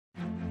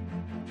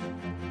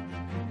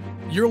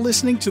You're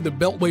listening to the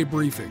Beltway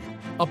Briefing,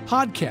 a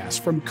podcast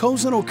from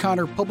Cozen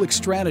O'Connor Public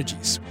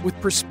Strategies with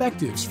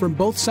perspectives from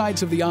both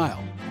sides of the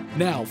aisle.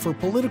 Now, for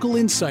political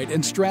insight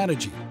and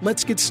strategy,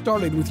 let's get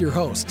started with your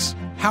hosts,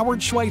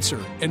 Howard Schweitzer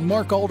and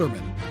Mark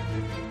Alderman.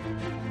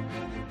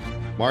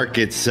 Mark,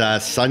 it's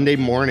Sunday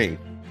morning,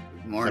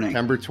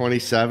 September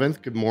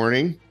 27th. Good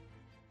morning.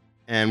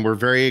 And we're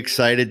very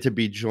excited to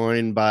be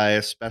joined by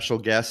a special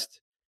guest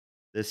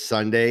this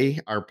Sunday,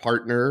 our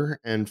partner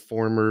and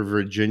former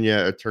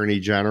Virginia Attorney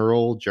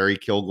General, Jerry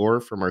Kilgore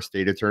from our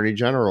State Attorney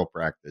General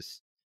practice.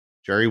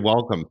 Jerry,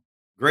 welcome.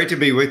 Great to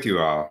be with you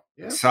all.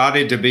 Yep.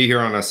 Excited to be here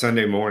on a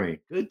Sunday morning.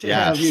 Good to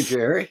have you,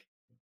 Jerry.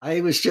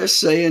 I was just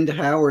saying to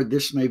Howard,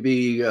 this may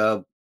be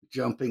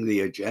jumping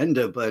the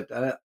agenda, but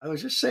I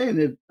was just saying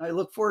that I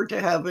look forward to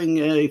having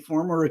a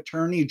former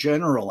Attorney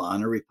General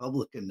on, a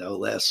Republican no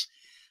less,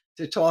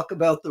 to talk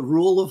about the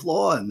rule of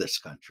law in this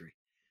country.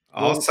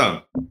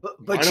 Awesome.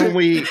 But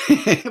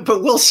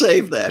we'll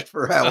save that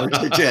for Howard's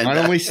agenda. Why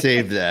don't we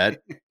save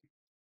that?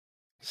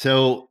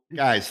 So,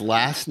 guys,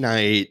 last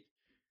night,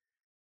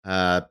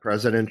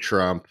 President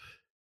Trump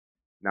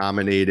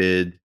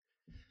nominated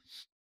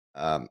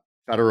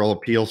federal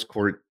appeals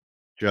court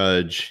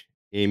judge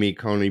Amy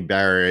Coney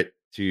Barrett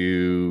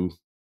to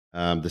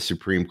the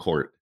Supreme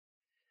Court.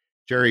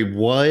 Jerry,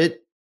 what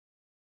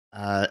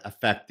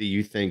effect do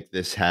you think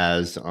this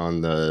has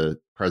on the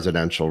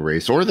presidential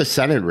race or the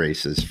Senate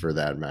races for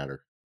that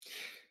matter?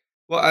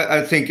 Well,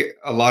 I think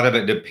a lot of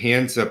it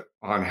depends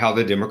on how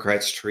the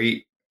Democrats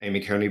treat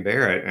Amy Coney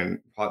Barrett and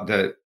what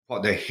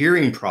the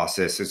hearing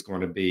process is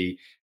going to be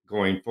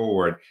going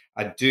forward.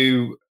 I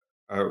do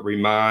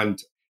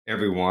remind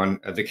everyone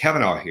of the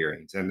Kavanaugh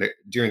hearings. And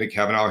during the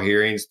Kavanaugh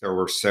hearings, there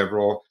were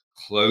several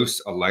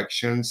close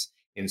elections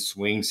in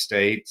swing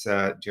states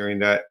during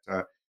the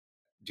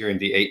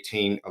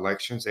 18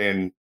 elections.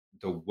 And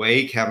the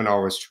way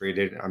Kavanaugh was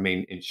treated,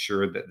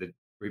 ensured that the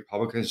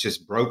Republicans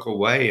just broke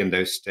away in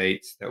those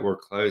states that were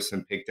close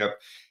and picked up,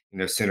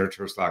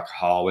 senators like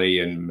Hawley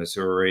in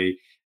Missouri.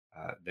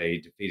 They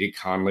defeated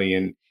Donnelly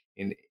in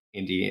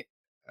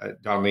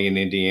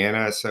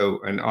Indiana.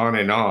 So, and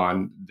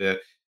on.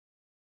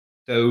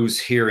 Those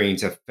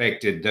hearings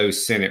affected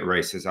those Senate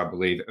races, I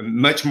believe,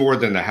 much more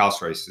than the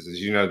House races. As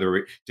you know,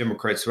 the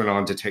Democrats went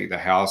on to take the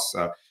House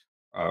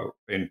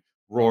in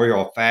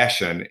royal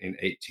fashion in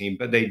 18,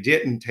 but they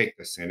didn't take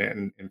the Senate.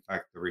 And in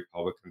fact, the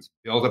Republicans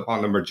built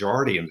upon the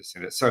majority in the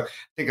Senate. So I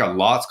think a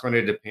lot's going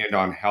to depend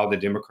on how the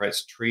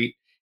Democrats treat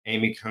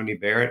Amy Coney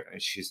Barrett. And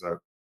she's a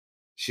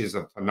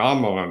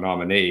phenomenal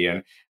nominee.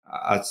 And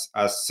I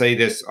say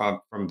this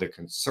from the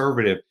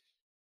conservatives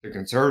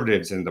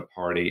in the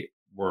party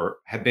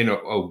have been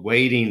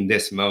awaiting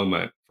this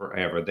moment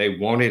forever. They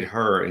wanted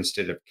her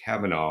instead of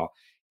Kavanaugh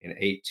in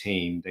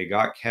 18. They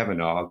got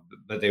Kavanaugh,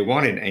 but they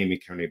wanted Amy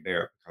Coney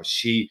Barrett because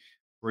she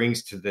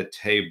brings to the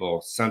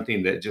table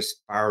something that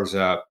just fires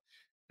up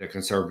the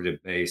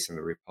conservative base in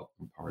the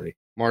Republican Party.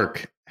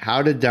 Mark,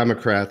 how did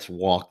Democrats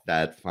walk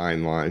that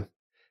fine line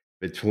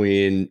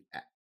between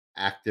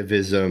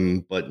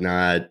activism but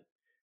not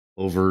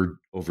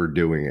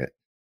overdoing it?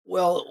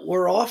 Well,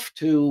 we're off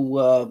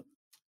to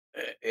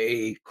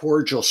a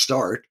cordial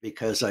start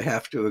because I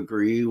have to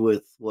agree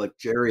with what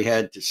Jerry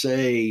had to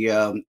say.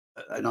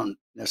 I don't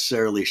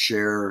necessarily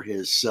share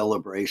his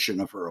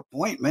celebration of her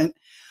appointment,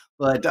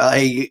 but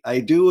I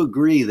do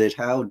agree that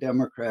how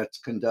Democrats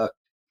conduct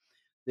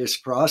this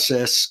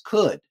process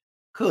could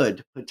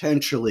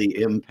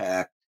potentially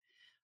impact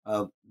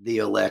the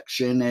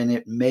election, and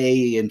it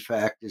may, in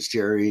fact, as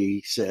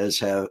Jerry says,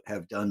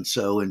 have done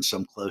so in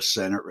some close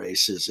Senate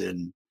races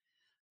in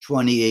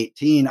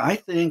 2018. I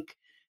think,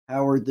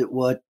 Howard, that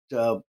what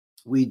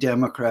we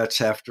Democrats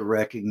have to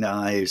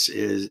recognize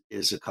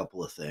is a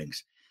couple of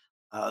things.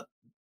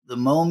 The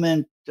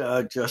moment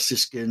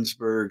Justice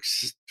Ginsburg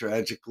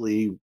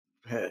tragically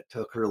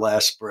took her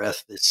last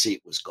breath, the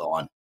seat was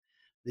gone.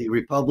 The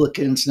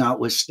Republicans,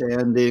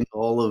 notwithstanding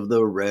all of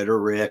the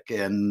rhetoric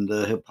and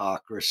the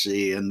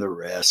hypocrisy and the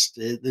rest,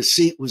 the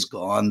seat was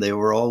gone. They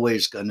were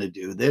always going to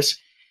do this.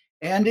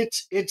 And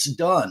it's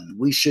done.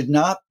 We should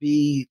not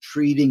be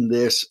treating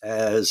this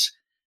as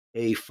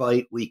a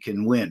fight we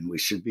can win. We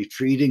should be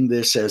treating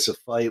this as a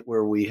fight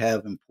where we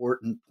have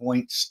important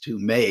points to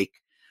make.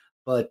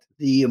 But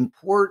the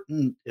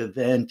important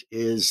event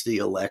is the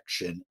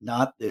election,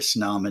 not this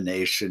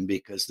nomination,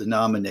 because the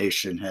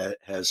nomination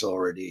has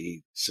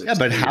already succeeded.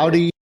 Yeah, but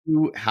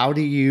how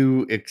do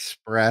you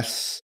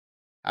express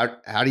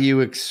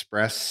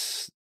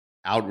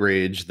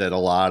outrage that a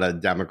lot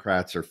of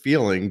Democrats are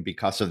feeling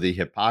because of the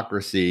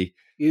hypocrisy,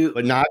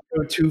 but not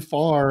go too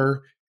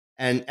far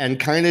and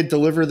kind of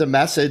deliver the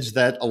message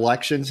that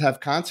elections have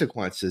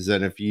consequences,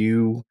 and if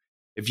you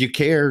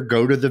care,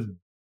 go to the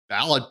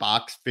ballot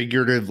box,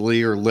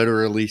 figuratively or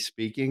literally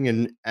speaking,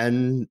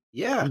 and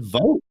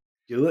vote.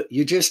 Do it.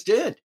 You just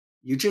did.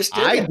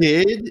 I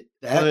did.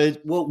 That's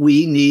what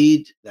we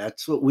need.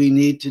 That's what we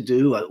need to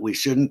do. We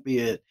shouldn't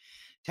be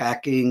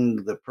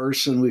attacking the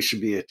person. We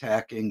should be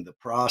attacking the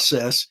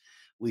process.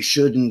 We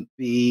shouldn't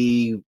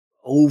be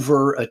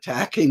over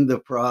attacking the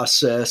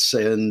process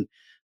and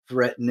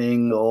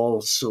threatening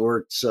all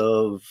sorts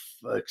of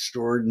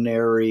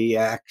extraordinary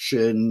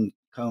action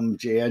come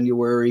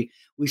January.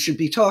 We should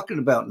be talking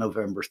about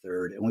November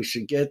 3rd, and we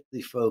should get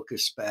the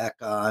focus back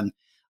on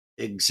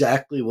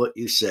exactly what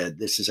you said.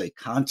 This is a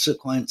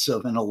consequence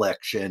of an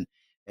election,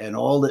 and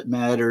all that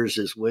matters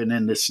is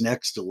winning this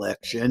next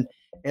election.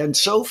 And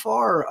so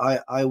far,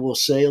 I will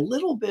say a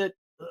little bit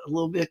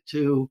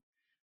to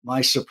my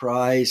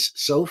surprise,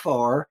 so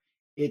far,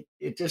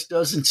 it just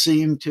doesn't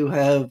seem to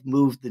have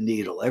moved the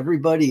needle.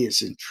 Everybody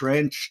is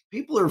entrenched.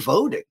 People are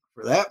voting,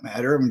 for that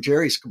matter. I mean,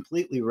 Jerry's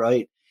completely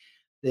right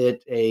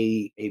that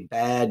a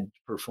bad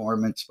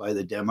performance by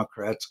the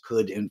Democrats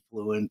could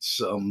influence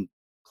some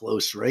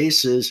close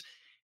races,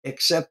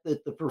 except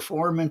that the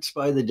performance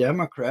by the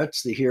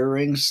Democrats, the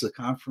hearings, the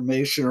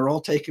confirmation are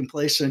all taking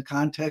place in a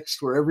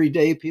context where every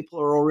day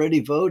people are already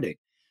voting.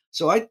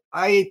 So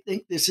I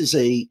think this is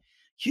a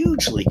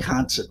hugely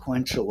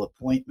consequential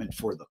appointment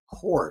for the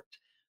court,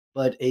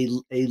 but a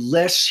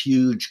less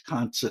huge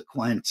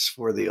consequence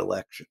for the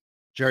election.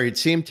 Jerry, it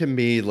seemed to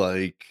me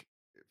like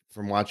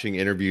from watching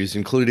interviews,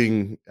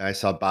 including I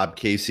saw Bob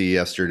Casey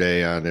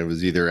yesterday on, it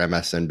was either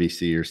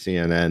MSNBC or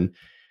CNN,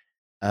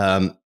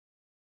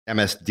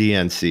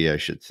 MSDNC, I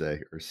should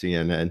say, or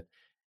CNN.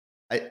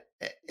 I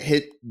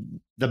hit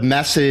the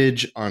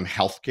message on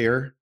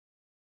healthcare,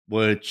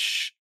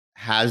 which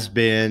has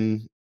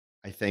been,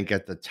 I think,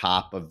 at the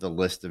top of the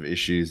list of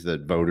issues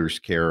that voters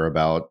care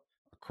about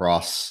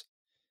across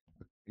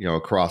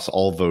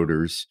all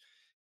voters.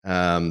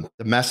 The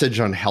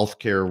message on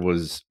healthcare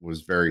was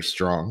very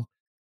strong.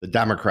 The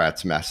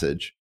Democrats'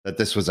 message that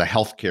this was a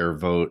healthcare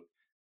vote,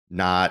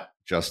 not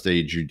just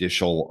a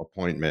judicial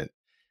appointment.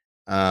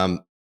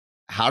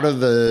 How do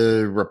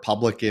the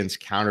Republicans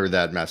counter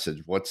that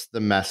message? What's the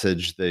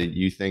message that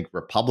you think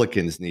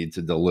Republicans need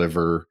to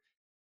deliver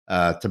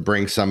to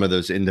bring some of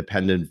those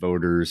independent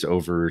voters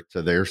over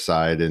to their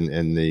side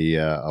in the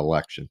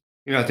election?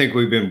 I think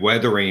we've been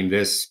weathering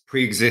this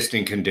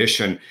pre-existing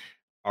condition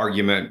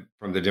argument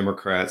from the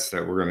Democrats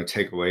that we're going to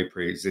take away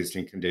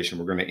pre-existing condition.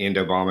 We're going to end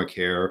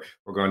Obamacare.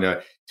 We're going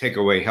to take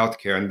away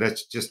healthcare. And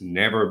that's just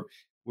never,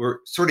 we're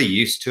sort of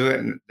used to it.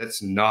 And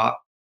that's not,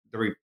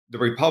 the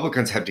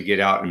Republicans have to get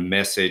out and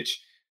message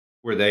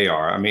where they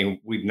are. I mean,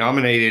 we've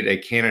nominated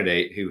a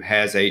candidate who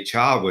has a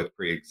child with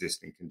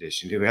pre-existing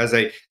condition, who has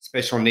a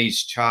special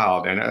needs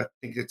child. And I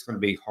think it's going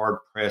to be hard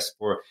pressed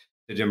for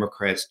the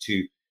Democrats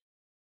to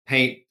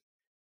paint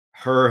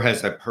her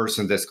as a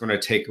person that's going to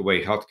take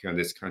away healthcare in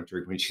this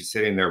country when she's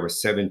sitting there with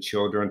 7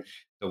 children.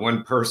 The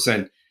one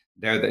person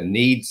there that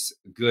needs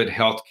good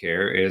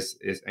healthcare is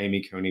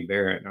Amy Coney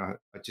Barrett. And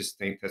I just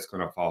think that's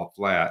going to fall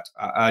flat.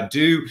 I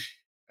do,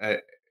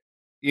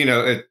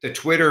 the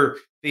Twitter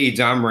feeds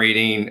I'm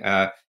reading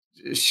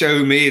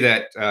show me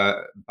that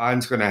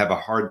Biden's going to have a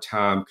hard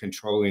time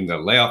controlling the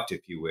left,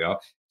 if you will,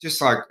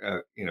 just like,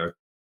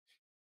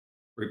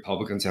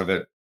 Republicans have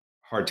a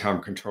hard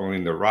time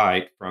controlling the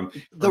right from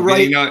the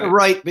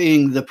right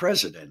being the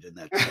president in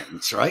that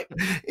sense, right?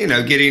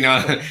 getting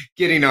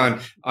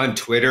on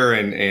Twitter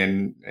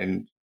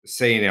and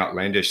saying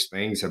outlandish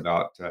things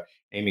about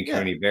Amy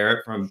Coney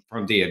Barrett,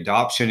 from the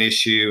adoption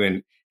issue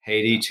in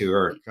Haiti to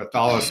her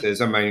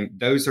Catholicism. I mean,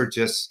 those are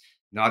just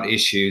not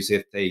issues,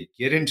 if they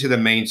get into the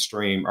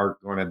mainstream, are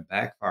going to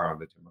backfire on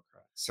the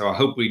Democrats. So I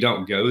hope we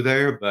don't go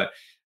there, but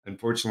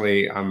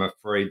unfortunately, I'm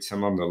afraid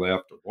some on the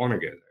left want to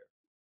go there.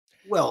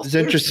 Well, it's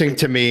interesting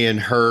to me in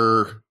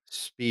her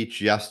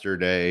speech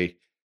yesterday,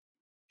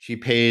 she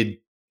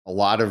paid a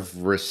lot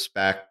of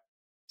respect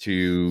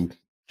to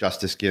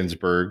Justice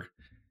Ginsburg,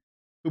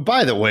 who,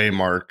 by the way,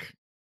 Mark,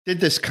 did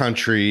this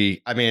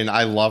country, I mean,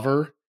 I love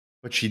her,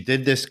 but she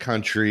did this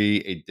country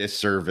a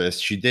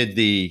disservice. She did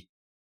the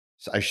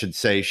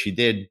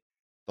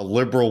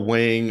liberal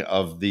wing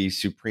of the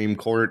Supreme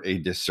Court a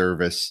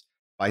disservice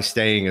by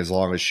staying as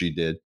long as she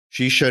did.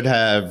 She should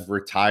have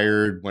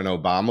retired when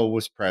Obama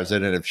was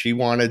president. If she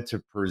wanted to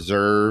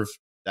preserve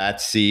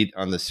that seat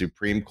on the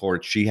Supreme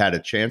Court, she had a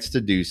chance to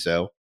do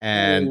so.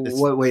 And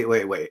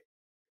wait.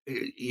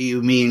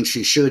 You mean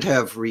she should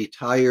have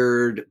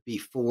retired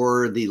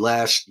before the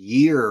last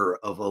year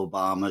of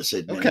Obama's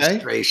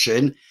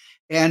administration? Okay.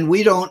 And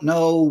we don't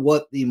know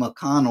what the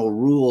McConnell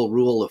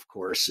rule, of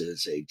course,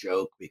 is a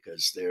joke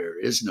because there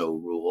is no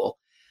rule.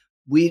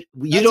 You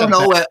don't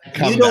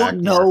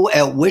know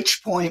at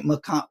which point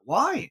McConnell.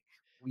 Why?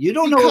 You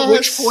don't know at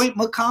which point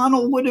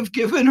McConnell would have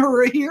given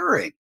her a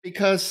hearing.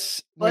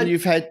 Because when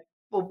you've had,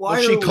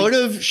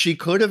 she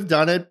could have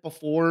done it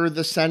before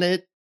the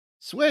Senate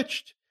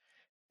switched,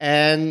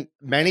 and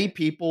many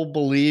people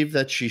believe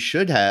that she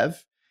should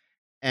have.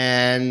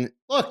 And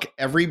look,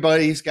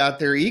 everybody's got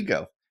their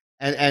ego,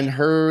 and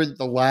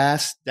the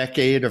last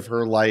decade of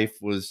her life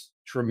was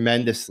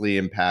tremendously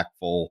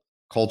impactful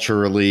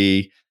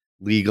culturally,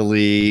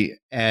 legally,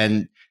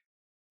 and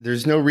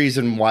there's no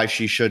reason why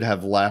she should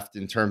have left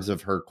in terms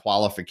of her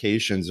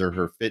qualifications or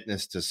her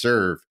fitness to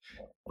serve.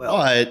 Well,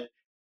 but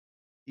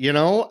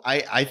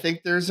I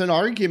think there's an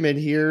argument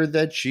here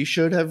that she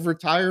should have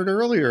retired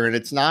earlier, and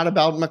it's not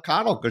about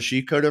McConnell, because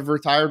she could have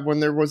retired when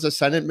there was a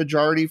Senate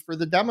majority for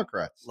the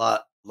Democrats.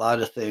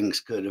 Lot of things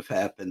could have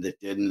happened that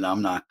didn't.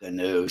 I'm not going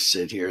to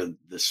sit here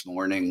this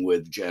morning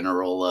with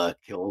General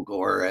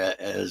Kilgore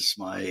as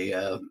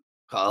my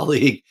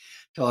colleague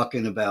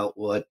talking about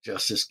what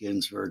Justice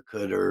Ginsburg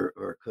could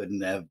or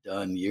couldn't have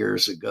done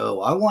years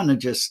ago. I want to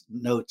just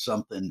note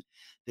something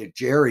that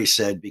Jerry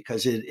said,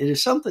 because it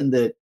is something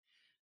that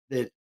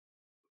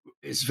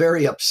is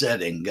very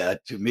upsetting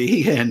to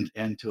me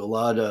and to a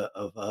lot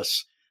of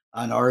us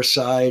on our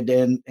side.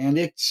 And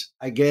it's,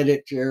 I get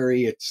it,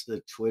 Jerry, it's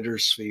the Twitter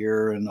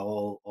sphere and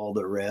all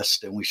the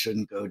rest, and we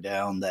shouldn't go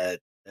down that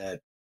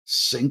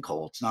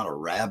sinkhole. It's not a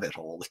rabbit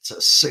hole, it's a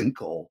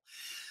sinkhole.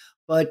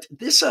 But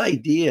this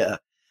idea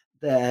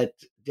that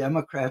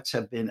Democrats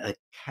have been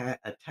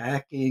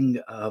attacking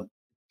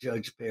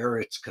Judge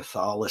Barrett's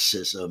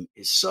Catholicism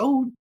is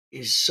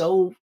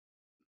so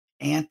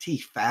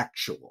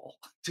anti-factual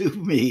to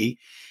me.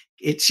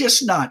 It's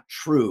just not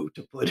true,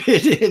 to put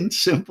it in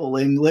simple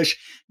English.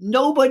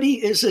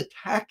 Nobody is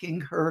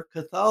attacking her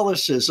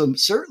Catholicism.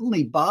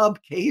 Certainly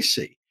Bob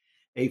Casey,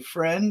 a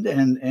friend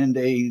and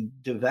a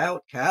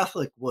devout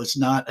Catholic, was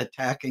not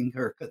attacking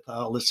her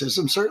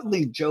Catholicism.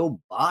 Certainly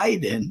Joe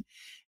Biden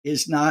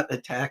is not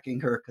attacking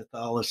her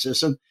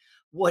Catholicism.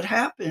 What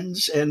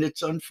happens, and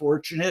it's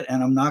unfortunate,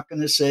 and I'm not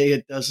going to say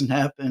it doesn't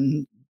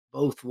happen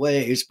both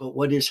ways, but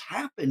what is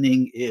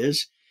happening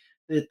is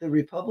that the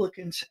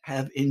Republicans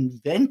have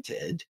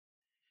invented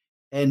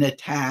an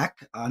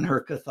attack on her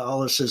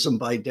Catholicism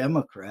by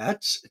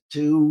Democrats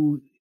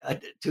to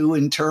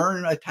in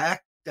turn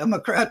attack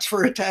Democrats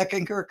for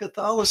attacking her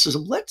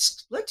Catholicism.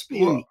 Let's stick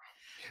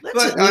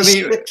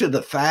to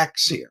the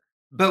facts here.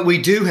 But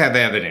we do have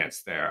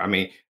evidence there. I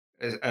mean,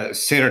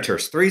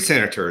 three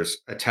senators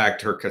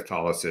attacked her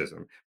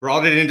Catholicism,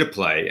 brought it into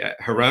play.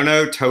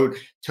 Hirono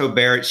told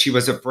Barrett she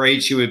was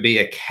afraid she would be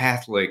a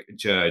Catholic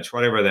judge,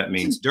 whatever that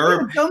means. It's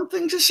a dumb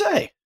thing to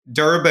say.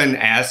 Durbin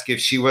asked if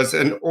she was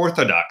an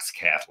Orthodox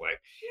Catholic.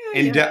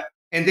 And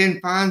then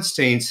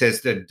Feinstein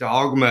says the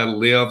dogma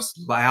lives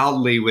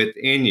loudly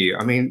within you.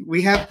 I mean,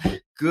 we have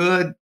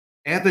good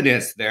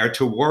evidence there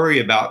to worry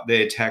about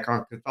the attack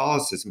on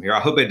Catholicism here. I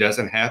hope it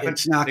doesn't happen.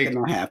 It's not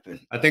going to happen.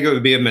 I think it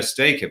would be a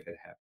mistake if it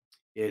happened.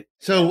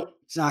 So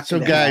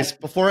guys,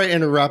 before I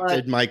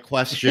interrupted my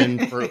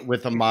question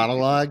with a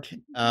monologue,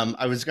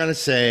 I was going to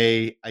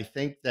say, I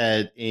think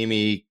that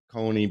Amy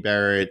Coney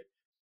Barrett,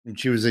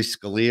 she was a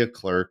Scalia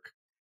clerk,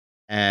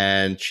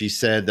 and she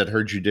said that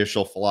her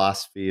judicial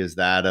philosophy is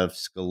that of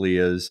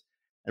Scalia's.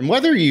 And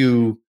whether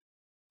you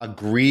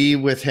agree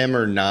with him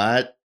or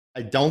not,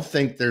 I don't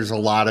think there's a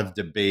lot of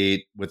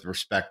debate with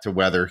respect to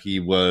whether he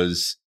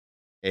was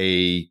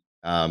a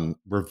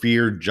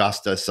revered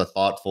justice, a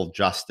thoughtful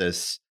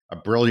justice, a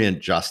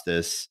brilliant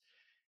justice.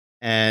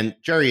 And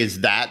Jerry,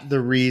 is that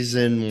the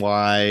reason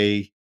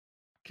why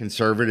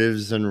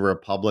conservatives and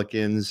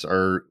Republicans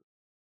were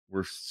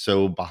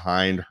so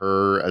behind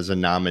her as a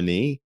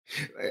nominee?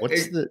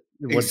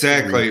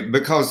 Exactly,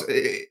 because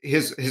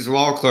his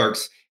law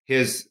clerks,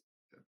 his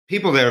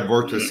people that have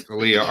worked with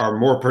Scalia are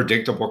more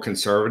predictable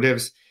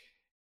conservatives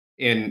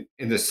in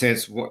the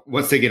sense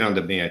once they get on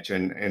the bench,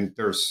 and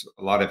there's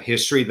a lot of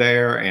history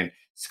there, and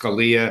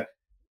Scalia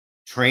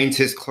trains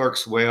his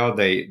clerks well.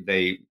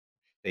 They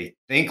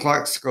think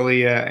like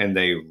Scalia and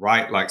they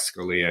write like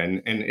Scalia,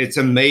 and it's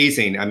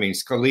amazing. I mean,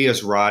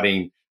 Scalia's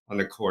writing on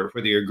the court,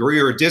 whether you agree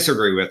or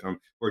disagree with him,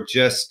 were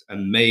just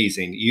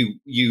amazing.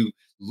 You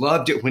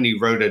loved it when he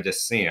wrote a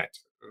dissent,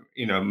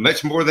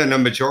 much more than a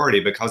majority,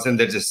 because in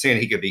the dissent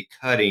he could be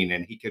cutting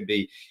and he could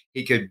be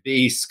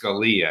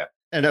Scalia.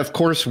 And of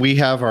course, we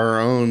have our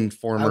own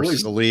former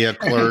Scalia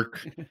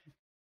clerk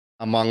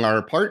among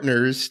our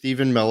partners,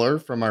 Stephen Miller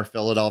from our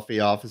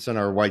Philadelphia office and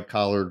our white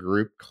collar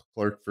group,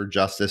 Clerk for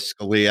Justice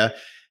Scalia.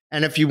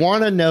 And if you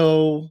want to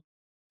know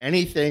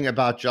anything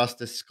about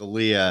Justice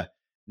Scalia,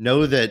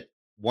 know that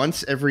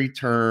every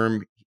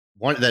term,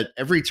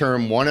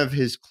 one of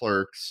his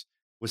clerks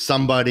was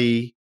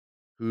somebody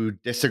who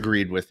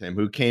disagreed with him,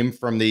 who came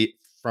from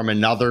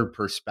another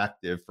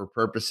perspective for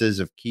purposes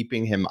of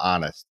keeping him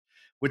honest,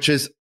 which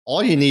is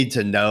all you need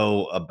to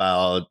know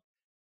about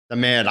the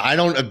man. I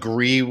don't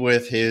agree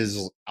with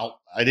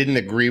I didn't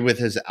agree with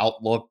his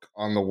outlook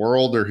on the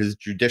world or his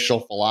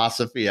judicial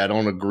philosophy. I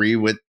don't agree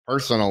with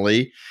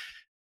personally.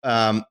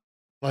 But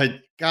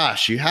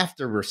gosh, you have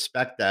to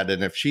respect that.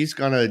 And if she's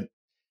going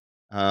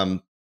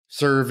to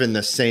serve in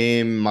the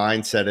same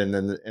mindset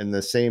and in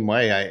the same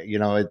way,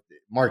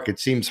 Mark, it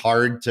seems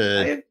hard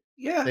to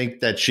think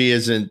that she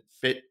isn't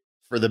fit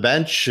for the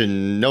bench,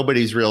 and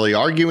nobody's really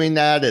arguing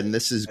that. And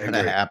this is going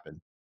to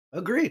happen.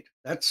 Agreed.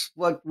 That's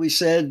what we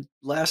said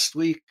last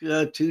week,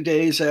 2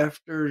 days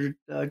after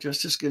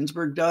Justice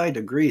Ginsburg died.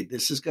 Agreed.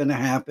 This is going to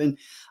happen.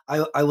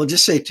 I will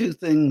just say two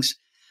things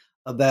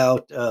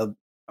about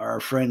our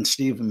friend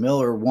Stephen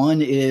Miller.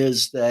 One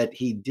is that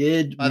he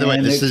did. By the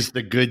way, this is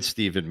the good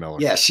Stephen Miller.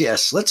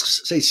 Yes.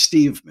 Let's say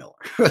Steve Miller.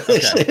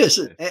 Okay.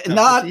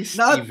 not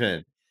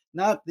Stephen.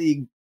 not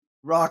the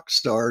rock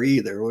star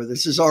either. Or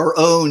this is our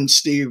own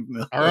Steve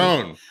Miller,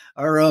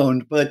 our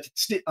own. But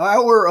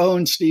our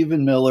own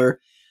Stephen Miller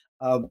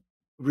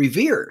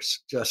reveres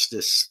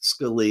Justice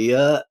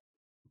Scalia,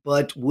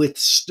 but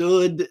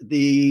withstood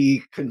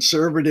the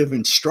conservative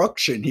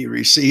instruction he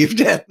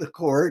received at the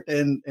court,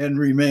 and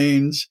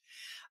remains,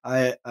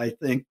 I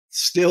think,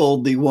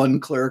 still the one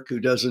clerk who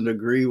doesn't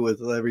agree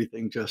with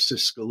everything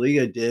Justice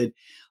Scalia did.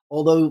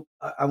 Although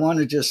I want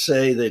to just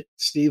say that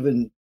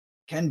Stephen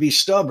can be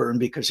stubborn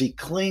because he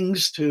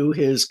clings to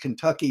his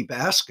Kentucky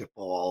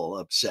basketball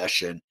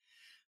obsession.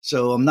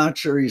 So I'm not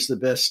sure he's the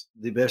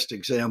best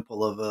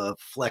example of a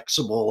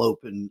flexible,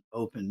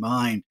 open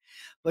mind.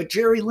 But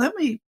Jerry, let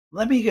me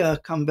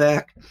come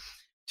back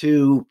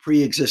to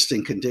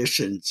pre-existing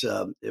conditions,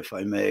 if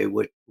I may,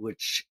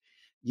 which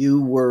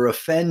you were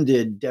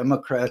offended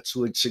Democrats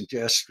would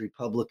suggest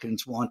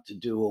Republicans want to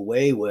do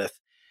away with.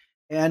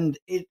 And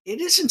it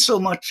isn't so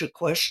much a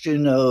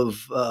question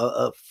of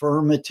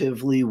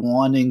affirmatively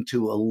wanting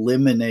to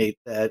eliminate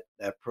that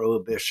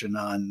prohibition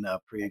on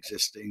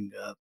pre-existing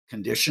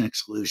condition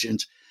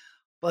exclusions,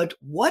 but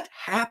what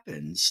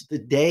happens the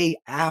day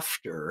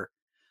after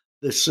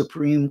the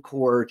Supreme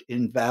Court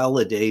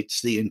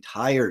invalidates the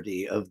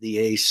entirety of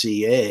the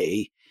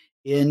ACA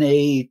in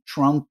a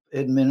Trump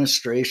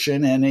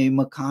administration and a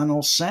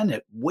McConnell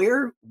Senate?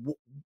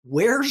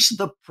 Where's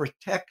the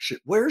protection?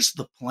 Where's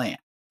the plan?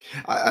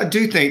 I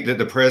do think that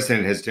the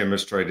president has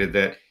demonstrated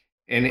that,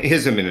 and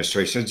his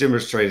administration has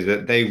demonstrated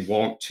that they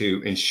want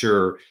to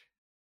ensure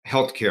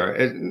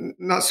healthcare.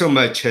 Not so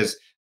much as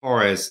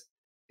far as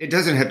it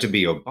doesn't have to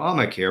be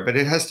Obamacare, but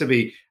it has to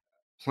be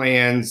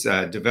plans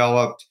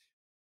developed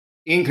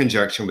in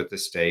conjunction with the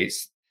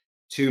states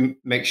to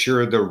make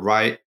sure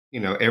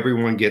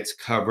everyone gets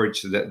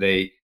coverage that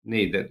they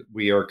need, that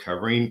we are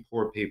covering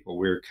poor people,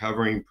 we're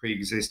covering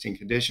pre-existing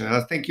conditions. And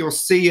I think you'll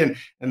see an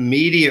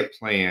immediate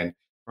plan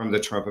from the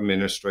Trump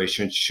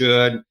administration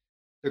should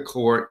the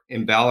court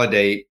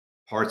invalidate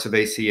parts of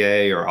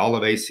ACA or all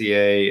of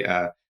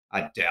ACA.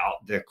 I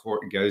doubt the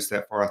court goes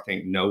that far. I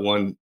think no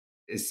one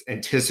is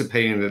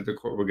anticipating that the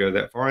court will go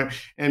that far.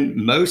 And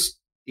most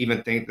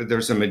even think that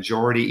there's a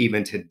majority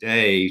even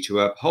today to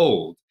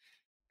uphold,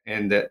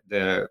 and that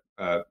the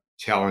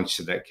challenge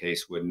to that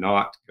case would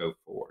not go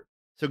forward.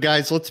 So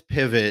guys, let's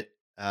pivot.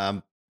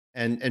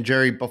 And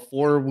Jerry,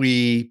 before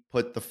we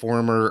put the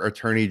former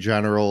Attorney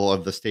General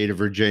of the state of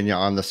Virginia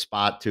on the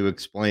spot to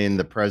explain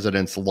the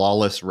president's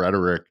lawless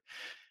rhetoric,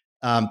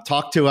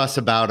 talk to us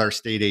about our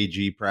state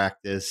AG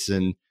practice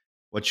and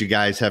what you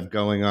guys have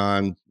going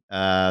on.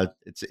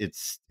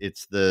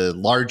 It's the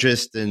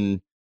largest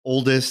and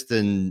oldest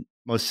and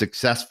most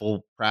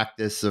successful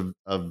practice in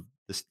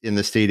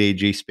the state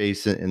AG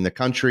space in the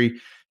country.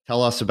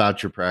 Tell us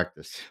about your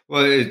practice.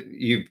 Well,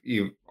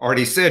 you've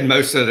already said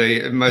most of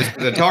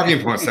the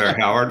talking points there,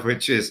 Howard,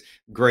 which is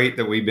great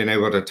that we've been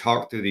able to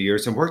talk through the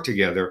years and work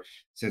together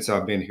since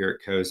I've been here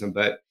at COSN.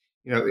 But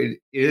it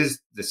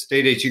is the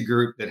state AG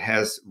group that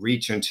has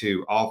reach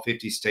into all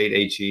 50 state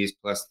AGs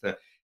plus the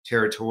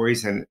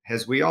territories, and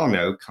as we all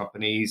know,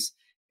 companies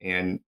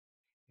and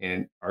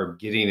are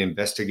getting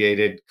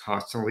investigated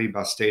constantly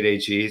by state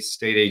AGs.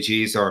 State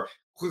AGs are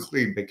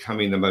quickly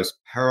becoming the most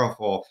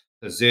powerful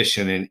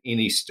position in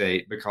any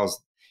state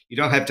because you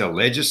don't have to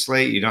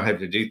legislate, you don't have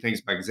to do things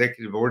by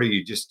executive order,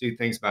 you just do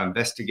things by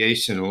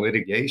investigation and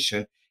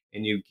litigation,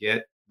 and you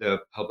get the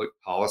public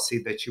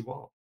policy that you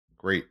want.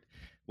 Great.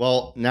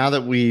 Well, now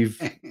that we've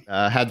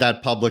had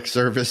that public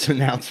service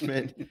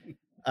announcement,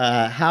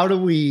 how do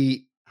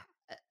we?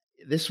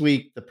 This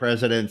week, the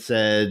president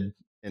said,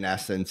 in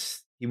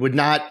essence, he would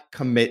not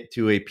commit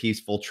to a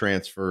peaceful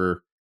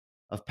transfer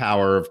of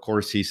power. Of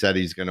course, he said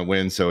he's going to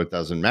win, so it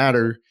doesn't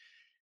matter.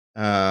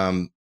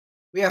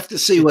 We have to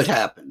see what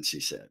happens, he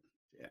said.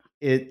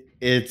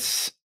 Yeah.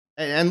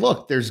 And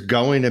look, there's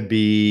going to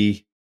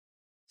be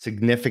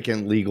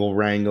significant legal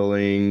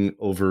wrangling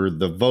over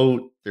the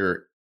vote.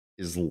 There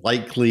is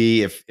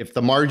likely, if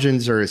the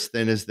margins are as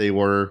thin as they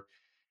were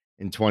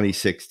in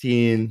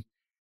 2016,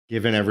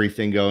 given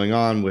everything going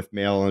on with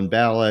mail-in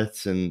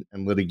ballots and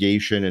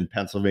litigation in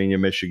Pennsylvania,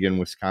 Michigan,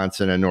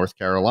 Wisconsin, and North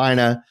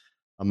Carolina,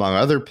 among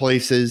other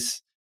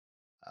places,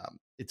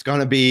 it's going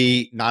to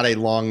be not a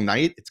long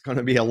night. It's going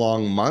to be a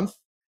long month,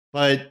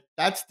 but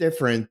that's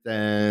different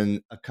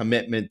than a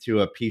commitment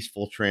to a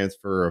peaceful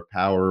transfer of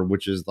power,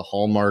 which is the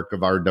hallmark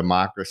of our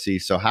democracy.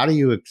 So how do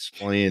you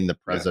explain the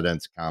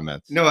president's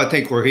comments? No, I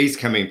think where he's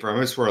coming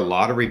from is where a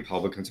lot of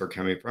Republicans are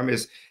coming from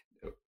is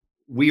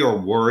we are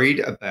worried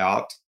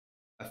about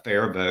a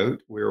fair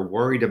vote. We're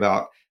worried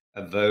about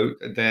a vote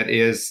that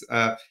is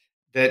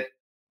that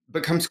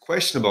becomes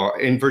questionable.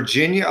 In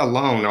Virginia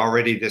alone,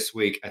 already this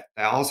week,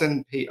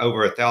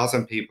 over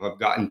 1,000 people have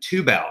gotten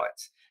 2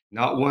 ballots,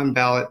 not 1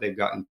 ballot. They've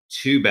gotten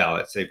 2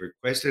 ballots. They've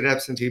requested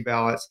absentee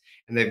ballots,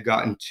 and they've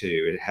gotten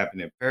 2. It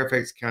happened in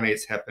Fairfax County.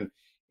 It's happened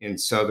in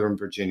Southern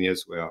Virginia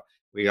as well.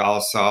 We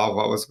all saw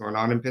what was going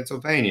on in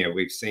Pennsylvania.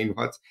 We've seen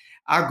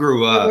I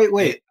grew up.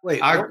 Wait.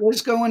 What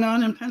was going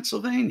on in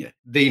Pennsylvania?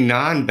 The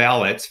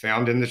non-ballots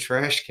found in the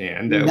trash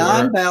can.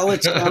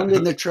 Non-ballots found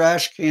in the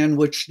trash can,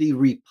 which the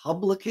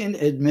Republican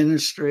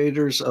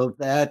administrators of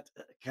that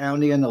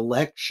county and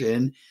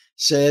election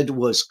said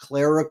was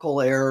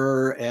clerical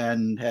error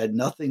and had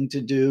nothing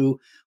to do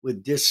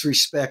with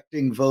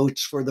disrespecting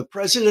votes for the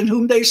president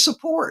whom they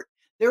support.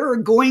 There are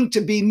going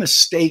to be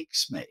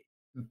mistakes made.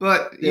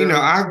 But,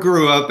 I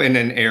grew up in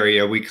an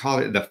area, we call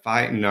it the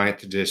Fight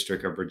Ninth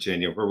District of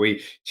Virginia, where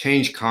we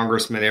change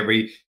congressmen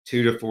every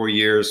 2 to 4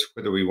 years,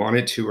 whether we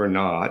wanted to or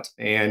not.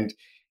 And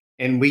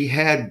we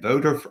had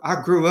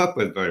I grew up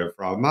with voter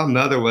fraud. My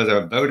mother was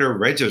a voter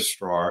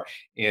registrar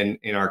in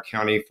our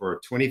county for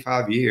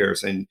 25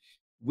 years. And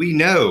we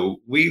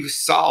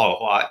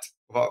saw what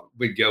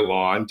would go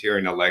on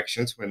during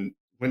elections when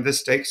the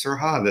stakes are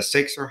high. The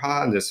stakes are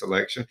high in this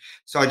election.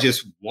 So I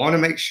just want to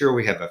make sure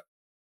we have a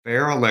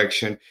fair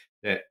election,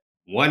 that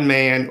one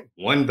man,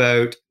 one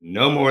vote,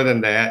 no more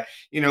than that.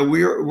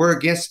 We're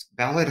against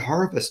ballot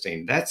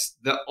harvesting. That's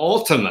the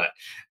ultimate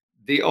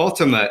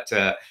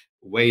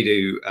way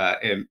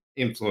to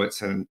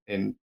influence and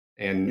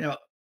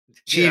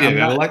cheat in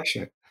an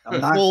election.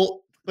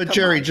 Well, but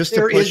Jerry, just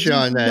to push you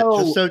on that,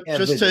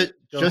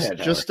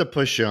 just to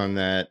push you on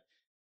that,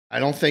 I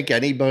don't think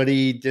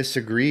anybody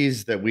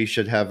disagrees that we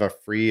should have a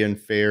free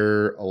and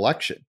fair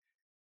election.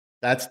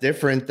 That's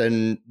different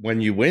than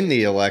when you win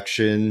the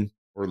election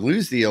or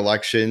lose the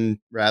election,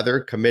 rather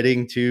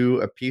committing to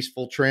a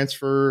peaceful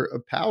transfer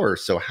of power.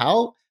 So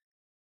how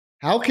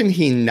can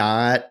he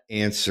not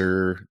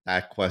answer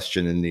that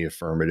question in the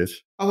affirmative?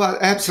 Oh, I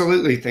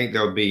absolutely think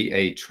there'll be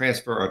a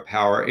transfer of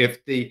power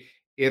if the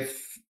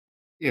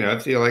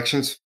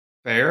election's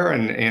fair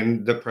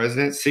and the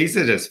president sees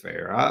it as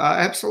fair.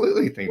 I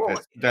absolutely think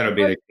that'll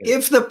be the case.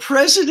 If the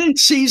president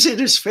sees it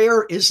as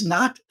fair is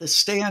not the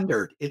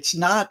standard. It's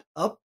not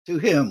up to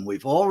him.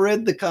 We've all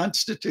read the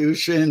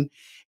Constitution.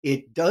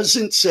 It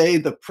doesn't say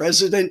the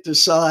president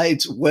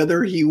decides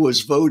whether he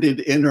was voted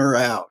in or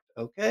out.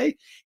 Okay.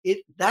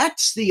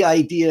 That's the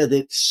idea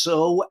that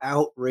so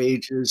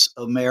outrages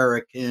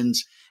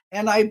Americans.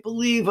 And I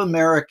believe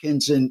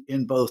Americans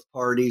in both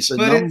parties, a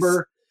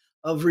number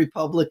of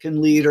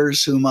Republican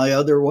leaders whom I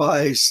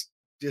otherwise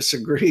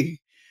disagree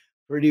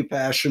pretty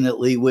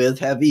passionately with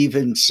have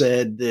even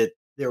said that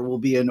there will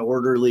be an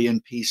orderly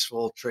and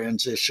peaceful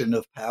transition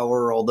of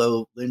power,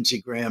 although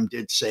Lindsey Graham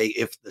did say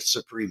if the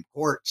Supreme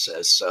Court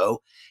says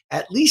so.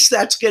 At least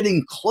that's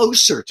getting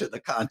closer to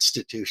the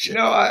Constitution.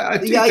 I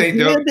the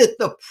idea that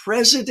the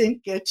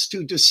president gets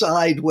to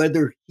decide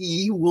whether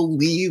he will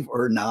leave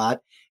or not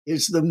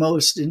is the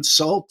most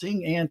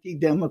insulting,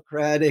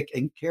 anti-democratic,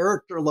 and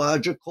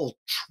characterological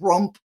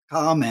Trump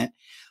comment.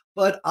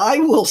 But I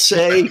will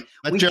say,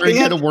 let Jerry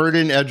get a word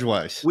in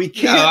edgewise. We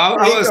can't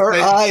take our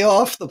eye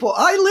off the ball.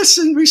 I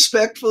listen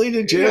respectfully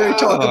to Jerry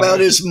talk about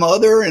his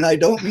mother, and I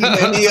don't mean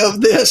any of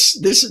this.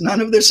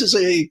 None of this is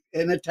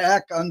an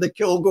attack on the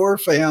Kilgore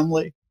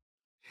family.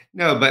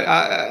 No, but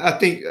I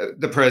think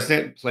the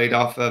president played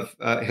off of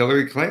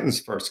Hillary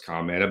Clinton's first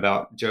comment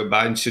about Joe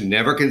Biden should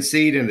never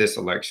concede in this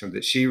election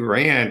that she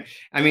ran.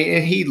 I mean,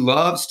 and he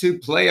loves to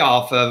play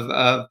off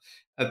of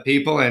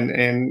people,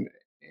 and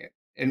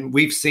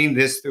we've seen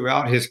this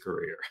throughout his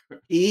career.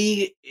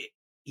 He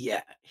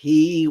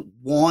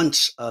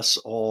wants us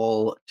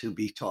all to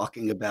be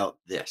talking about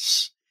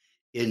this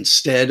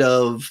instead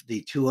of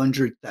the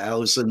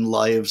 200,000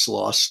 lives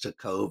lost to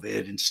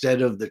COVID,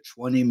 instead of the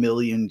 20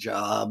 million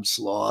jobs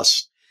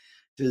lost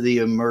to the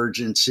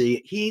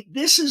emergency.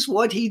 This is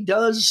what he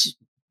does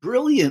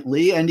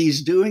brilliantly, and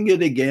he's doing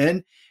it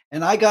again.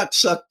 And I got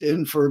sucked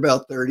in for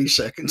about 30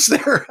 seconds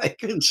there, I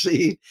can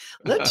see.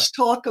 Let's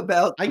talk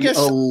about the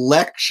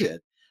election.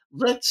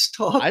 Let's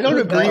talk. I don't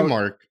agree,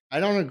 Mark. I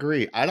don't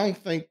agree. I don't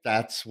think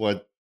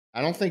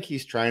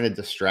he's trying to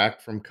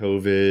distract from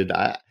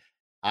COVID.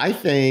 I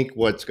think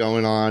what's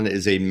going on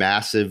is a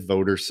massive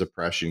voter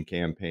suppression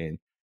campaign.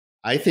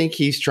 I think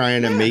he's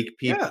trying to make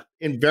people,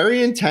 and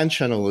very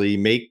intentionally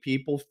make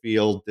people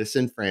feel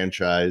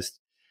disenfranchised,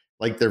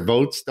 like their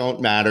votes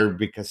don't matter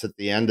because at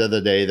the end of the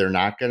day, they're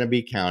not going to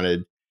be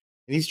counted.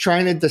 And he's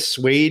trying to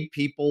dissuade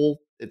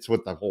people. It's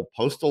what the whole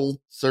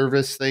postal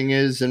service thing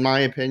is, in my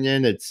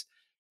opinion.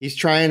 He's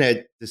trying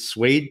to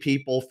dissuade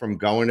people from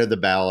going to the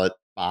ballot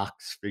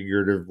box,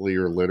 figuratively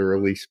or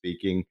literally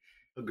speaking.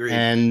 Agreed.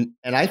 And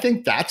I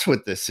think that's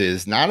what this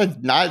is.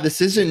 This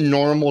isn't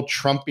normal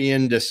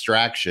Trumpian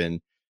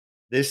distraction.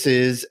 This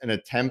is an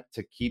attempt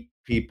to keep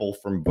people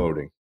from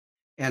voting.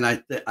 And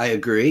I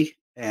agree.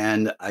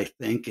 And I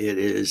think it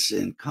is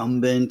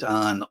incumbent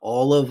on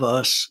all of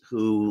us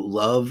who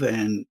love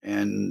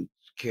and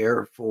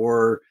care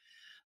for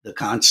the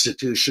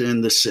Constitution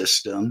and the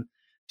system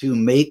to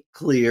make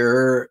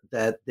clear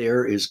that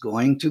there is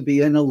going to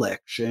be an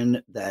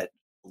election, that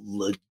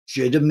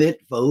legitimate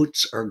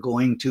votes are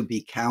going to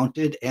be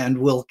counted and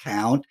will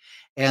count,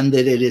 and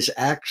that it is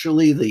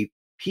actually the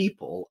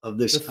people of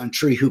this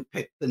country who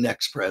pick the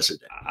next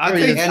president. I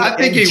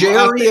think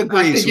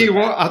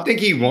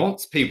he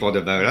wants people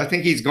to vote. I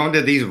think he's going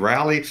to these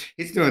rallies.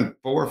 He's doing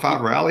 4 or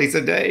 5 rallies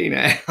a day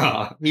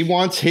now. He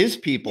wants his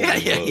people to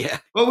vote. Yeah.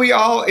 Well, we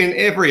all, in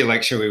every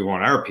election, we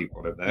want our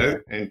people to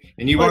vote, and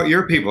you want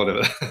your people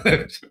to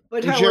vote.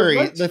 But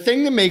Jerry, the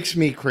thing that makes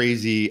me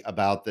crazy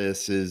about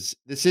this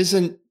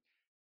isn't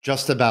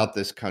just about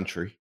this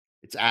country.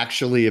 It's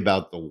actually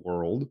about the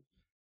world,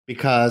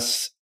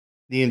 because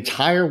the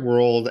entire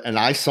world, and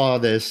I saw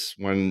this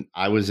when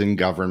I was in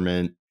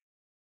government,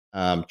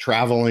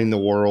 traveling the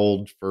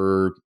world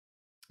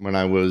when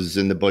I was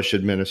in the Bush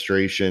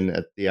administration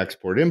at the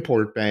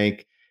Export-Import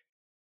Bank.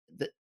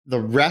 The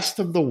rest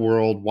of the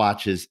world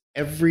watches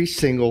every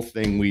single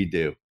thing we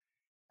do.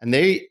 And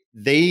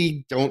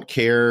they don't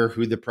care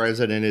who the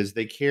president is.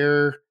 They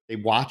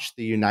watch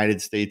the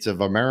United States of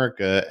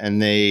America,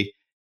 and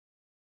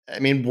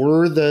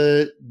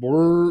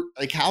we're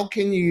like, how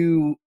can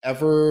you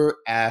ever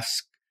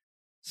ask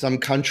some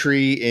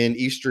country in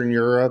Eastern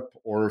Europe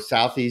or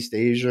Southeast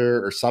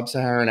Asia or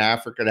Sub-Saharan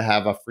Africa to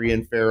have a free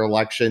and fair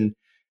election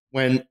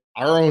when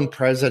our own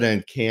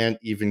president can't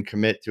even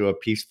commit to a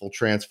peaceful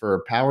transfer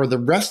of power? The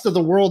rest of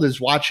the world is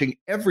watching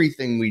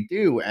everything we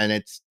do, and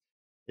it's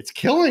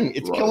killing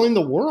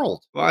the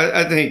world. Well,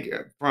 I think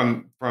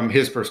from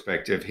his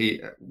perspective,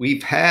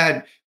 we've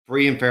had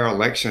free and fair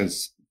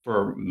elections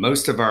for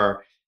most of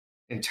our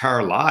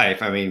entire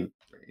life. I mean,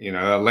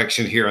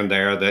 election here and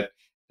there that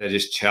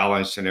is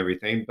challenged and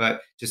everything.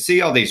 But to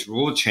see all these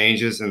rule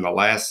changes in the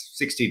last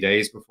 60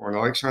 days before an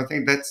election, I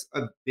think that's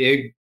a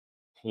big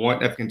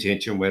point of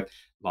contention with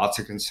lots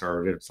of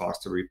conservatives,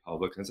 lots of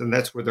Republicans, and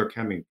that's where they're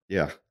coming.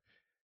 Yeah.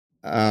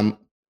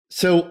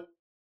 So,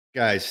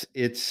 guys,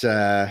 it's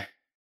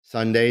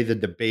Sunday,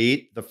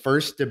 the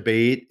first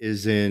debate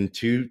is in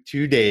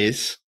two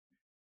days.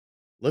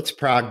 Let's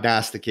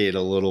prognosticate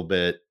a little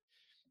bit.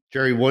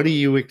 Jerry, what do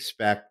you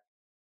expect?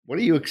 What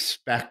do you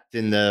expect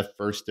in the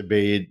first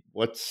debate?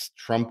 What's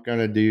Trump going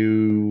to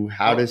do?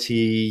 How does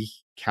he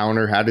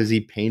counter? How does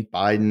he paint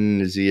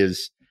Biden? Is he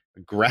as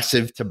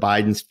aggressive to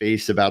Biden's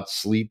face about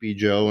Sleepy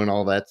Joe and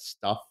all that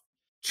stuff?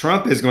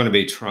 Trump is going to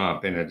be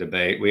Trump in a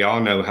debate. We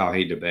all know how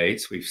he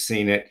debates. We've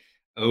seen it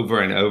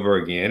over and over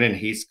again, and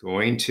he's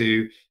going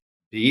to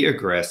be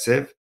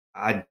aggressive.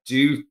 I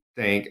do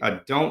think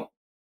Joe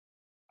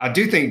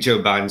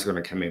Biden's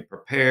going to come in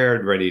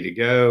prepared, ready to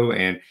go,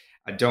 and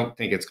I don't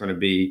think it's going to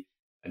be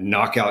a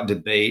knockout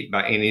debate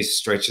by any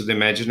stretch of the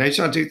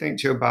imagination. I do think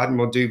Joe Biden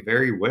will do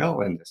very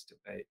well in this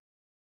debate.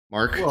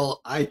 Mark?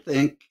 Well, I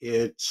think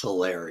it's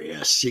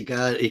hilarious. You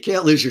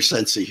can't lose your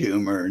sense of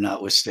humor,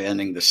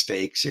 notwithstanding the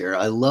stakes here.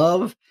 I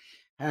love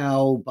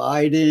how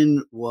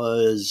Biden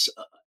was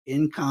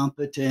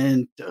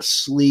incompetent,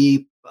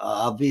 asleep,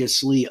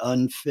 obviously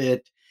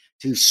unfit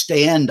to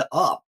stand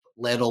up,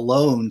 let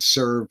alone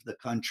serve the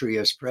country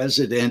as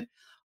president,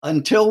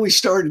 until we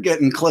started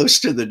getting close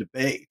to the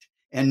debate.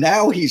 And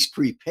now he's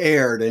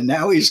prepared, and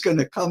now he's going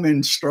to come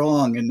in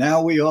strong, and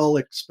now we all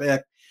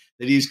expect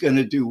that he's going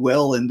to do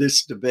well in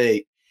this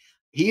debate.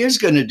 He is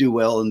going to do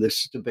well in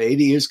this debate.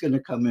 He is going to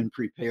come in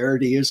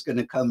prepared. He is going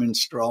to come in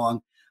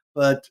strong.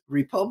 But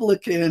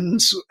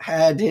Republicans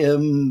had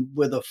him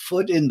with a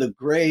foot in the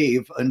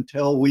grave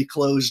until we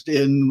closed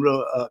in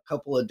a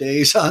couple of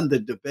days on the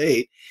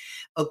debate.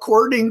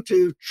 According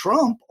to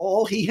Trump,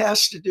 all he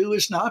has to do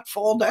is not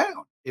fall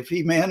down. If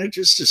he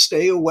manages to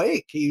stay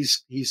awake,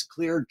 he's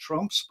cleared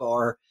Trump's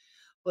bar.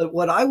 But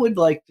what I would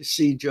like to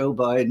see Joe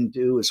Biden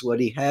do is what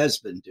he has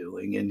been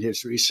doing in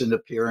his recent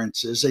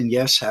appearances. And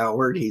yes,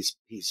 Howard, he's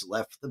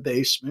left the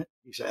basement.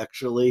 He's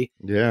actually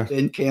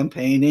been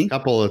campaigning a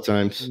couple of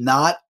times.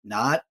 Not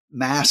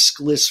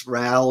maskless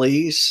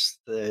rallies.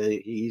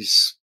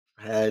 He's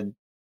had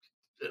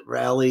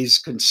rallies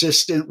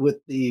consistent with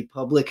the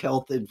public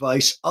health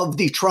advice of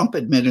the Trump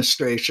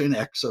administration,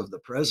 ex of the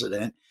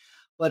president.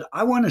 But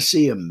I want to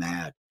see him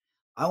mad.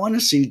 I want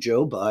to see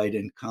Joe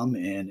Biden come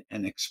in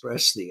and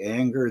express the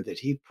anger that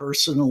he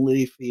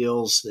personally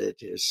feels, that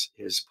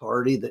his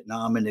party that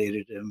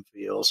nominated him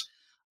feels,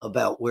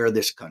 about where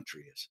this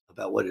country is,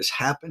 about what has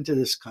happened to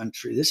this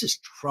country. This is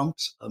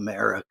Trump's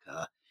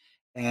America.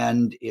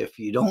 And if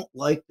you don't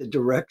like the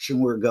direction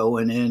we're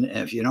going in, and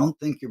if you don't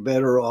think you're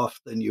better off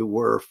than you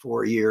were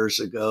 4 years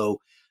ago,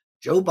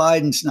 Joe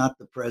Biden's not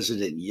the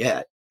president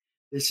yet.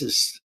 This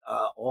is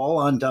all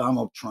on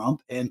Donald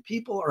Trump, and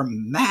people are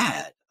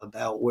mad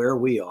about where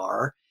we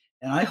are.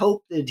 And I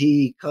hope that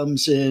he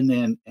comes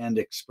in and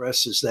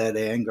expresses that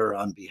anger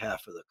on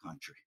behalf of the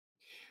country.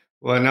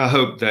 Well, and I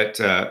hope that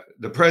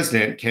the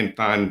president can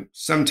find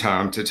some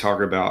time to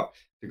talk about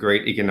the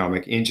great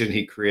economic engine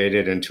he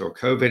created until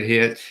COVID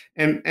hit.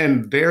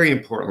 And very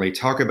importantly,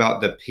 talk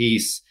about the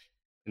peace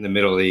in the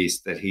Middle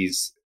East that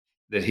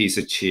he's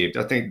achieved.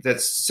 I think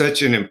that's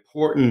such an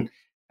important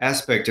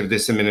aspect of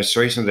this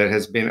administration that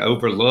has been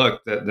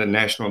overlooked, that the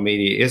national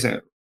media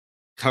isn't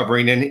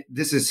covering, and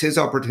this is his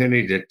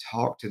opportunity to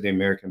talk to the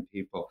American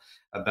people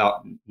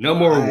about no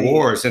more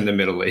wars in the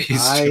Middle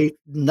East.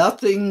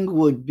 Nothing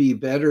would be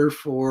better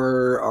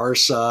for our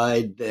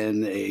side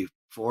than a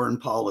foreign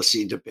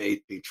policy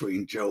debate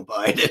between Joe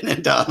Biden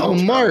and Donald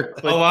Trump.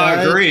 Mark.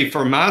 I agree.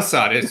 For my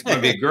side, it's going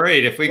to be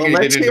great if we can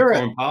get into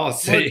foreign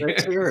policy. Mark,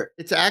 let's hear it.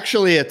 It's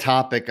actually a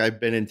topic I've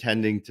been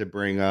intending to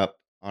bring up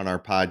on our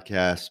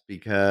podcast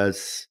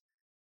because,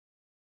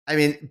 I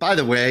mean, by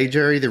the way,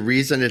 Jerry, the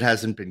reason it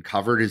hasn't been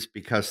covered is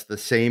because the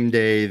same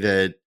day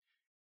that,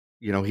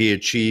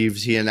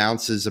 he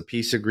announces a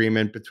peace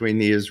agreement between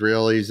the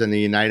Israelis and the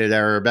United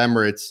Arab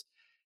Emirates,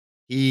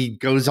 he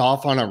goes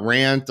off on a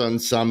rant on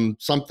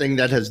something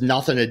that has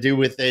nothing to do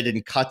with it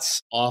and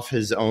cuts off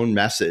his own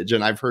message.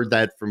 And I've heard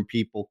that from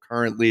people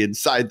currently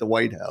inside the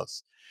White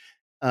House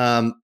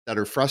that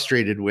are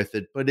frustrated with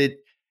it. But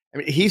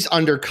he's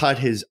undercut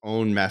his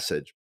own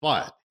message.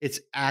 But it's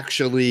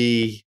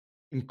actually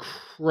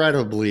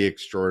incredibly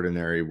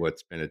extraordinary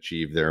what's been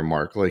achieved there,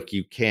 Mark. Like,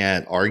 you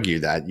can't argue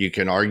that. You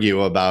can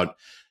argue about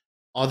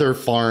other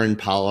foreign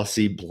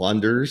policy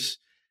blunders.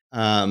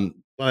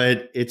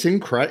 But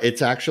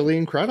it's actually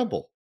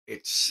incredible.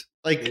 It's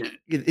like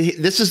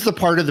this is the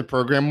part of the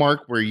program,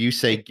 Mark, where you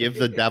say give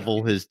the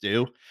devil his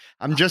due.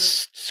 I'm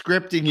just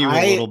scripting you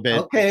a little bit.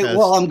 Okay,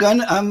 well, I'm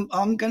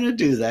gonna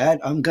do that.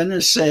 I'm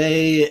gonna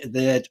say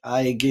that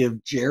I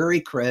give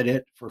Jerry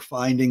credit for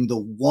finding the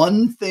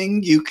one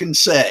thing you can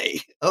say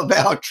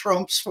about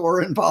Trump's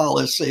foreign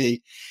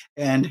policy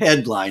and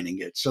headlining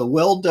it. So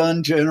well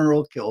done,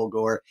 General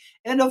Kilgore.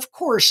 And of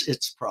course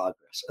it's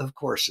progress.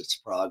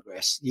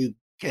 You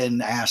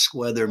can ask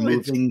whether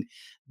moving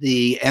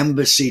the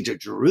embassy to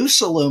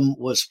Jerusalem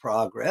was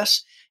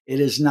progress. It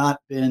has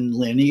not been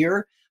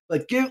linear,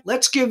 but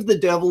let's give the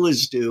devil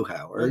his due,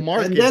 Howard. Well,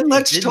 Mark, and then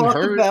let's talk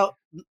about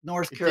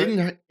North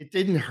Carolina. It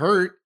didn't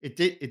hurt. It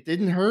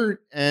didn't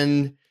hurt.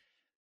 And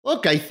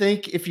look, I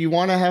think if you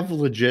want to have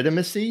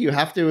legitimacy, you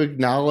have to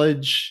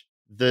acknowledge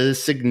the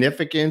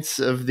significance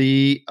of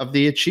the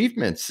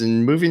achievements.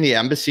 And moving the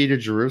embassy to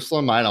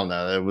Jerusalem, I don't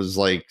know, it was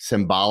like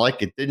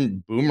symbolic. It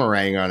didn't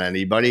boomerang on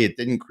anybody. It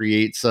didn't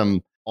create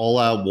some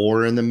all-out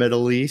war in the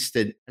Middle East.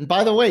 And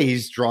by the way,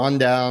 he's drawn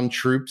down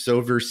troops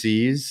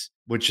overseas,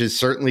 which is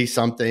certainly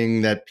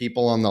something that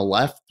people on the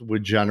left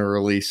would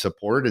generally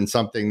support and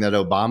something that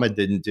Obama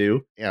didn't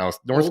do.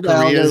 North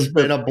Korea has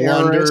been a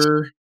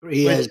blunder.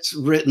 He has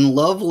written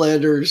love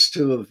letters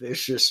to a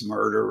vicious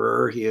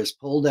murderer. He has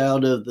pulled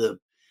out of the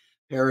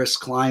Paris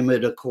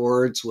Climate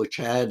Accords, which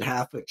had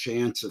half a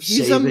chance of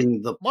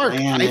saving the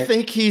planet. Mark, I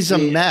think he's a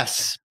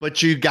mess,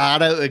 but you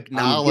gotta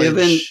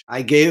acknowledge.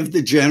 I gave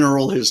the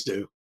general his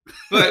due.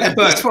 But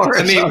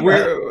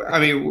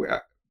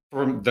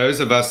from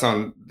those of us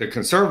on the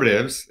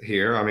conservatives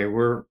here, we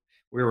were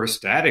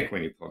ecstatic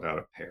when he pulled out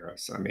of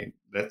Paris.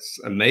 That's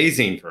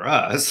amazing for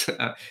us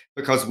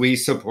because we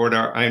support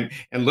and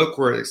look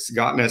where it's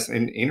gotten us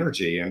in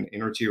energy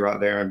right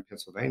there in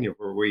Pennsylvania,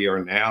 where we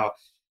are now.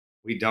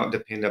 We don't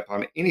depend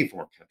upon any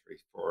foreign country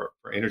for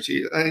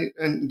energy.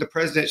 And the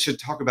president should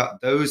talk about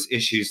those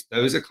issues,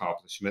 those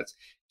accomplishments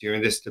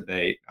during this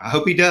debate. I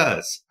hope he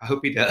does.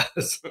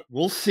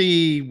 We'll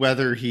see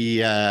whether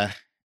he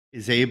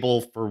is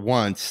able for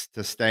once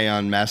to stay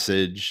on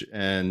message.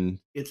 And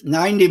it's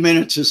 90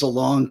 minutes is a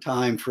long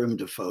time for him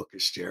to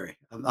focus, Jerry.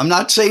 I'm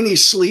not saying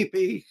he's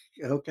sleepy.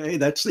 Okay,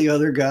 that's the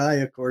other guy,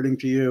 according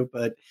to you.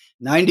 But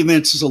 90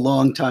 minutes is a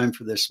long time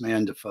for this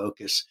man to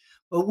focus.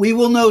 But we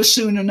will know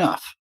soon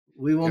enough.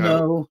 We will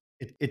know.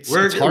 It's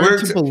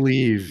hard to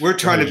believe. We're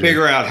trying to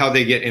figure out how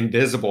they get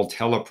invisible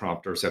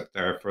teleprompters up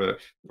there for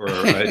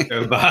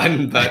Joe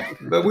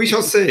Biden, but we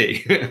shall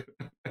see.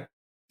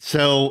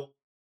 So,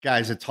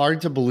 guys, it's hard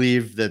to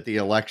believe that the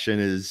election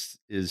is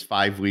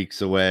 5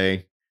 weeks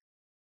away.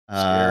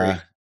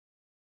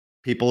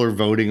 People are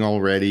voting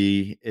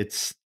already.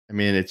 It's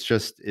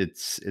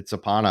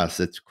upon us.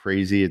 It's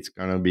crazy. It's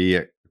going to be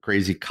a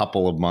crazy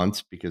couple of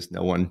months because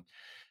no one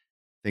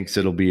thinks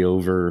it'll be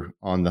over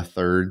on the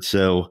 3rd.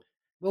 So,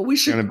 well, we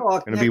should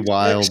talk. Going to be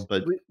wild,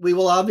 but we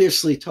will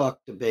obviously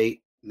talk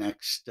debate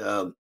next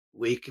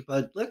week.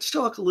 But let's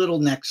talk a little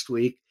next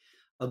week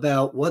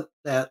about what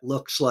that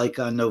looks like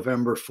on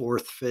November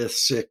 4th,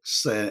 5th,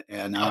 6th,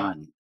 and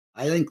on.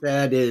 I think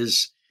that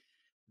is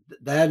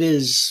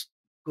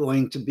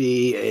going to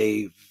be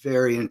a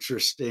very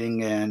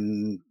interesting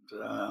and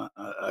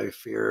I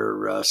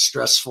fear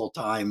stressful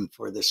time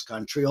for this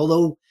country.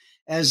 Although,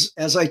 as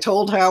I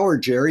told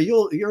Howard, Jerry,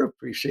 you'll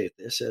appreciate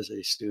this as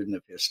a student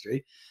of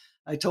history.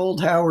 I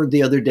told Howard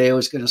the other day I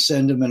was going to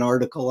send him an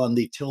article on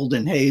the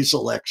Tilden Hayes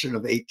election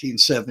of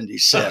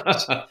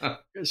 1876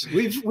 because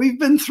we've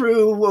been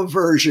through a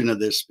version of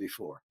this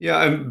before.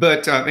 Yeah,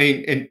 but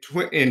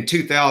in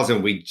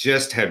 2000 we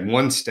just had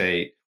one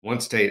state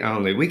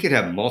only. We could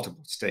have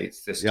multiple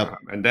states this time,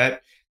 and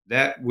that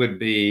would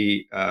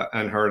be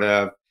unheard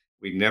of.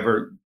 We've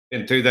never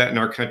been through that in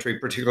our country,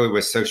 particularly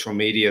with social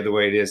media the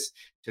way it is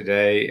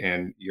today,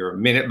 and your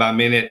minute by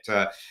minute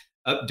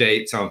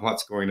updates on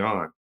what's going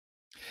on.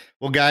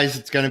 Well, guys,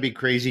 it's going to be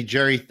crazy.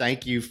 Jerry,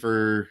 thank you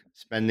for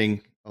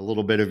spending a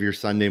little bit of your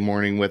Sunday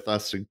morning with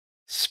us. A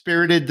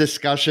spirited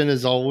discussion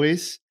as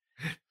always.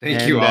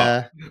 Thank you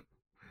all.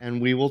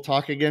 And we will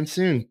talk again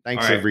soon.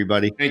 Thanks,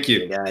 everybody. Thank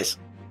you. Hey, guys.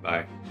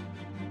 Bye.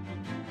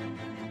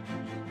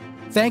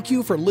 Thank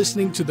you for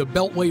listening to the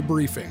Beltway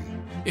Briefing.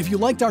 If you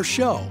liked our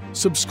show,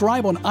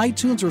 subscribe on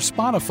iTunes or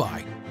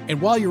Spotify.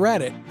 And while you're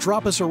at it,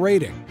 drop us a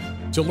rating.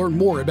 To learn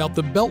more about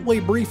the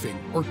Beltway Briefing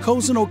or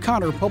Cozen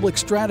O'Connor Public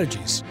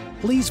Strategies,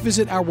 please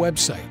visit our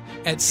website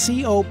at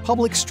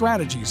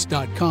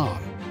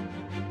copublicstrategies.com.